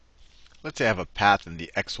let's say I have a path in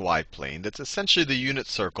the xy plane that's essentially the unit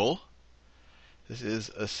circle. This is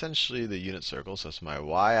essentially the unit circle. So it's my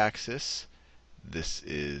y-axis. This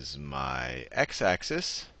is my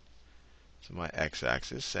x-axis. So my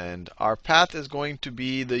x-axis. And our path is going to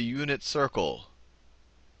be the unit circle.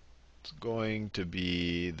 It's going to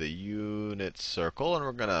be the unit circle. And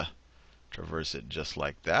we're going to traverse it just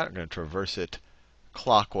like that. We're going to traverse it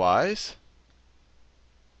clockwise.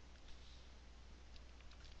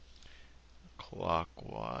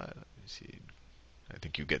 Clockwise. Let me see. I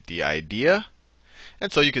think you get the idea.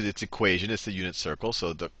 And so its equation is the unit circle.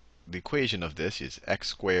 So the equation of this is x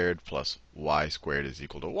squared plus y squared is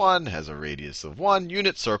equal to 1, has a radius of 1,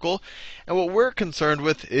 unit circle. And what we're concerned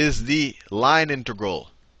with is the line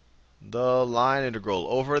integral. The line integral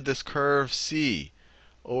over this curve C.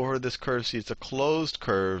 Over this curve C. It's a closed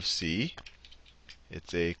curve C.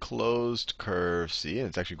 It's a closed curve C, and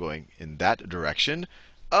it's actually going in that direction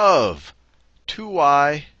of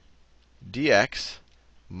 2y dx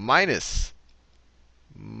minus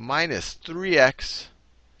 3x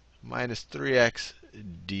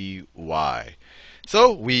dy.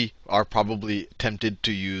 So we are probably tempted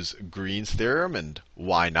to use Green's theorem, and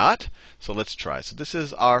why not? So let's try. So this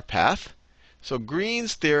is our path. So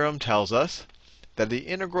Green's theorem tells us that the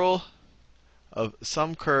integral of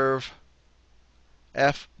some curve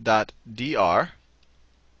f dot dr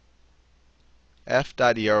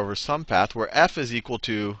over some path where f is equal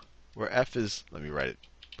to, let me write it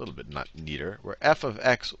a little bit not neater, where f of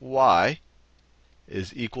x, y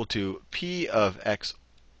is equal to p of x,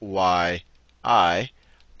 y, I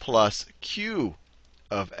plus q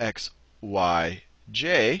of x, y,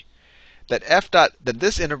 j, that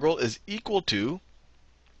this integral is equal to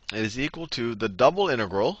the double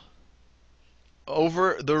integral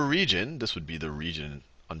over the region. This would be the region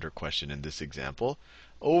under question in this example.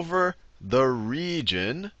 Over the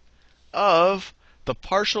region of the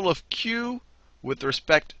partial of q with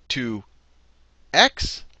respect to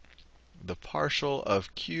x, the partial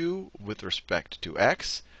of q with respect to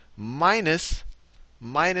x, minus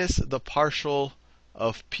the partial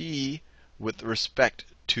of p with respect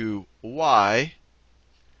to y,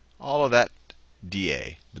 all of that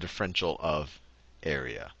dA, the differential of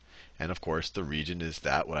area. And of course, the region is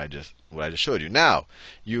that what I just showed you. Now,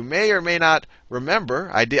 you may or may not remember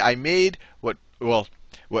I made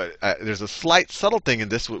there's a slight subtle thing in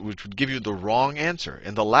this which would give you the wrong answer.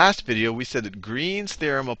 In the last video, we said that Green's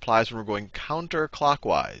theorem applies when we're going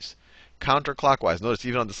counterclockwise. Counterclockwise. Notice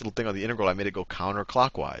even on this little thing on the integral, I made it go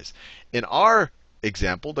counterclockwise. In our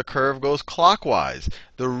example, the curve goes clockwise.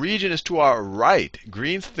 The region is to our right.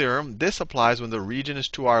 Green's theorem, this applies when the region is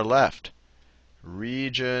to our left.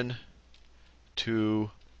 Region to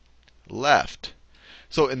left.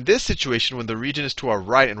 So in this situation, when the region is to our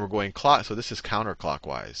right and we're going so this is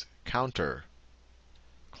counterclockwise.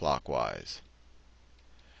 Counterclockwise.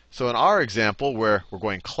 So in our example, where we're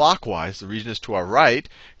going clockwise, the region is to our right.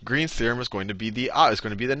 Green's theorem is going to be the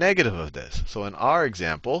negative of this. So in our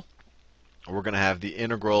example, we're going to have the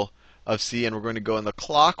integral of c, and we're going to go in the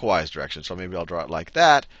clockwise direction. So maybe I'll draw it like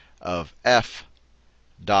that, of f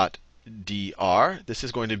dot dr. This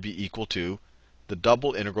is going to be equal to the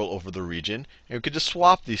double integral over the region. And we could just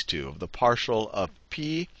swap these two, of the partial of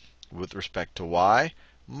p with respect to y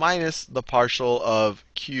minus the partial of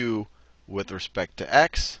q with respect to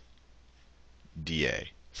x dA.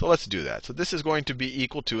 So let's do that. So this is going to be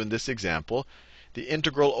equal to, in this example, the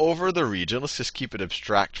integral over the region. Let's just keep it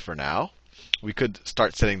abstract for now. We could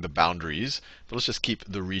start setting the boundaries, but let's just keep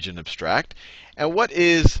the region abstract. And what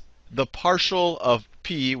is the partial of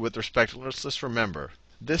p with respect to, let's just remember,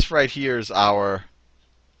 this right here is our,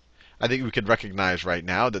 I think we could recognize right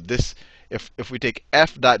now that this, if we take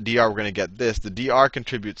f dot dr, we're going to get this. The dr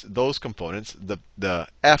contributes those components. The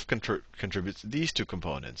f contributes these two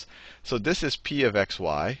components. So this is p of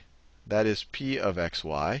xy. That is p of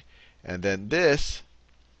xy. And then this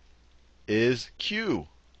is q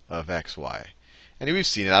of xy. And we've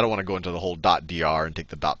seen it. I don't want to go into the whole dot dr and take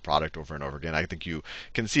the dot product over and over again. I think you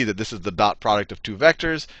can see that this is the dot product of two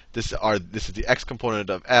vectors. This is the x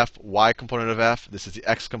component of f, y component of f. This is the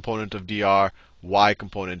x component of dr, y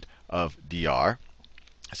component of dr.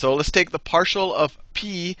 So let's take the partial of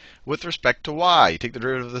p with respect to y. You take the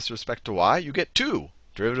derivative of this with respect to y, you get 2.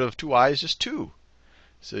 Derivative of 2y is just 2.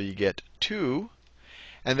 So you get 2.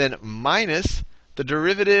 And then minus the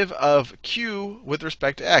derivative of q with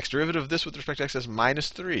respect to x. Derivative of this with respect to x is minus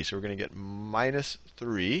 3. So we're going to get minus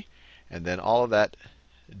 3. And then all of that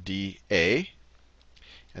dA.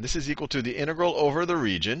 And this is equal to the integral over the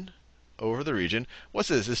region. What's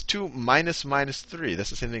this? It's 2 minus minus 3.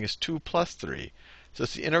 That's the same thing as 2 plus 3. So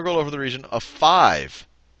it's the integral over the region of 5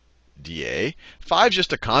 dA. 5 is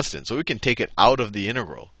just a constant, so we can take it out of the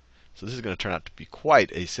integral. So this is going to turn out to be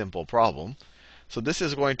quite a simple problem. So this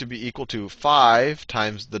is going to be equal to 5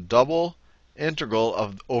 times the double integral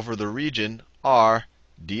of over the region r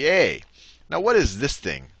dA. Now what is this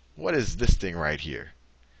thing? What is this thing right here?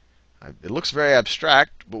 It looks very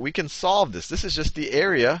abstract, but we can solve this. This is just the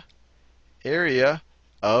area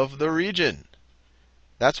of the region.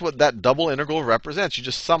 That's what that double integral represents. You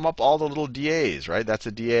just sum up all the little dAs, right? That's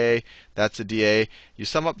a dA, that's a dA. You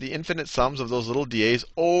sum up the infinite sums of those little dAs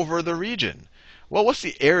over the region. Well, what's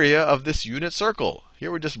the area of this unit circle?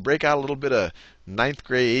 Here we just break out a little bit of ninth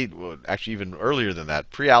grade, well, actually even earlier than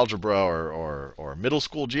that, pre-algebra or middle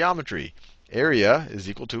school geometry. Area is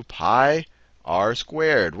equal to pi r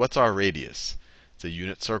squared. What's our radius? It's a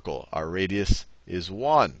unit circle. Our radius is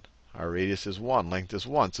 1. Our radius is 1. Length is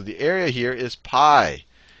 1. So the area here is pi.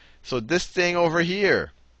 So this thing over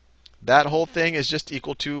here, that whole thing is just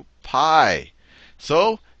equal to pi.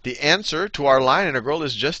 So the answer to our line integral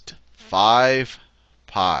is just 5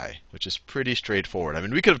 pi, which is pretty straightforward. I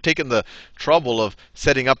mean, we could have taken the trouble of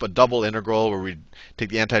setting up a double integral where we take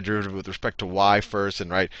the antiderivative with respect to y first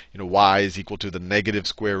and write, y is equal to the negative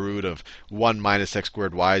square root of 1 minus x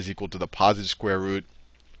squared. Y is equal to the positive square root.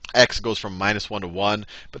 X goes from -1 to 1,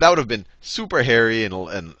 but that would have been super hairy and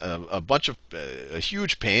a bunch of a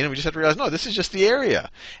huge pain. And we just have to realize, no, this is just the area.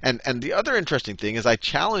 And the other interesting thing is I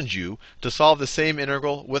challenge you to solve the same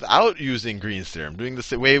integral without using Green's theorem, doing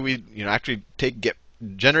the way we actually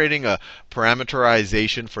generating a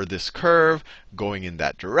parameterization for this curve, going in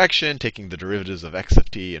that direction, taking the derivatives of x of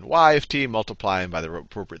t and y of t, multiplying by the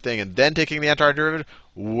appropriate thing, and then taking the antiderivative.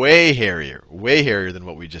 Way hairier than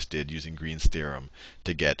what we just did using Green's theorem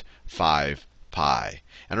to get 5 pi.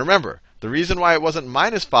 And remember, the reason why it wasn't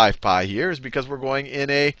minus 5 pi here is because we're going in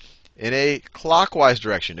a clockwise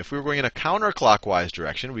direction. If we were going in a counterclockwise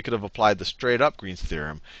direction, we could have applied the straight up Green's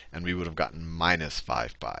theorem, and we would have gotten minus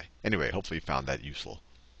 5 pi. Anyway, hopefully you found that useful.